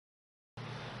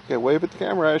Okay, wave at the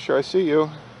camera, Asher. I see you.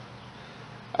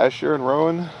 Asher and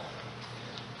Rowan,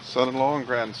 son-in-law and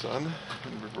grandson,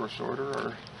 in reverse order,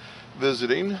 are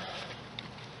visiting.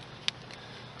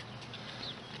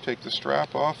 Take the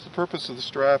strap off. The purpose of the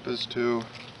strap is to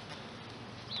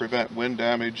prevent wind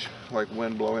damage, like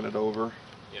wind blowing it over.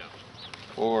 Yeah.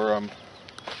 Or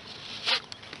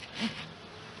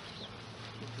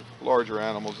larger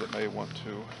animals that may want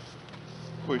to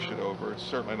push it over. It's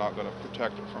certainly not going to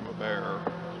protect it from a bear,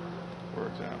 for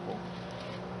example.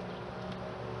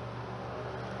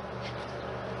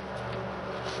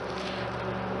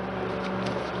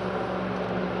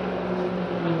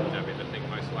 Would that be the thing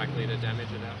most likely to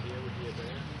damage it out here, would be a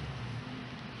bear?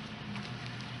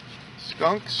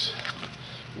 Skunks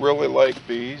really like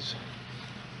bees.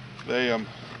 They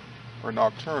are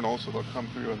nocturnal, so they'll come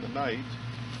through in the night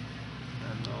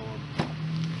and they'll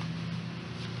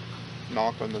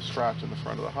knock on the straps in the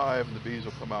front of the hive, and the bees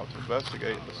will come out to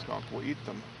investigate, and the skunk will eat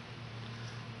them.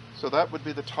 So that would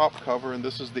be the top cover, and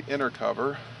this is the inner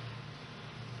cover.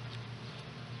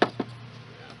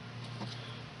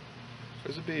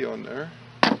 There's a bee on there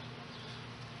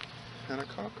and a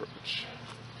cockroach.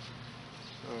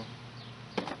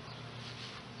 So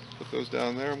put those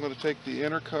down there. I'm going to take the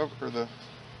inner cover, or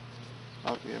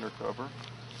not the inner cover.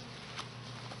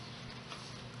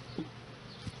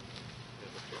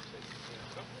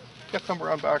 Yeah, come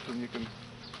around back and you can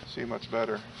see much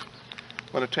better.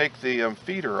 I'm going to take the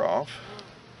feeder off.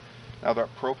 Now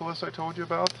that propolis I told you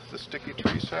about, the sticky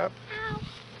tree sap.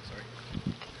 Sorry.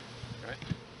 Right.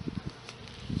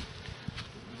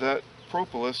 That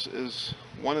propolis is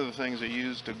one of the things they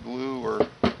use to glue or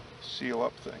seal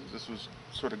up things. This was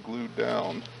sort of glued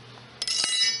down.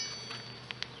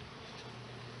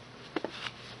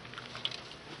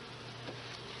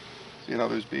 See how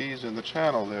there's bees in the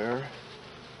channel there.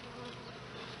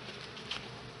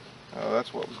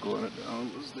 That's what was gluing it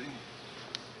down. Was the...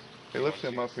 Hey, lift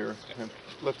him up here.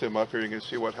 Lift him up here. You can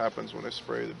see what happens when I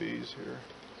spray the bees here.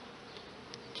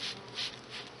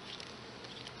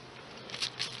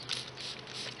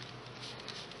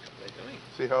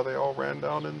 See how they all ran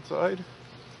down inside?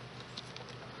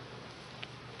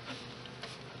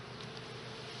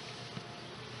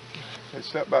 Okay,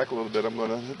 step back a little bit. I'm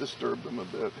going to disturb them a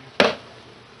bit.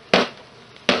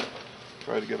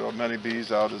 Try to get as many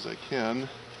bees out as I can.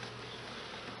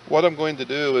 What I'm going to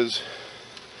do is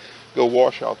go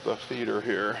wash out the feeder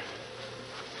here.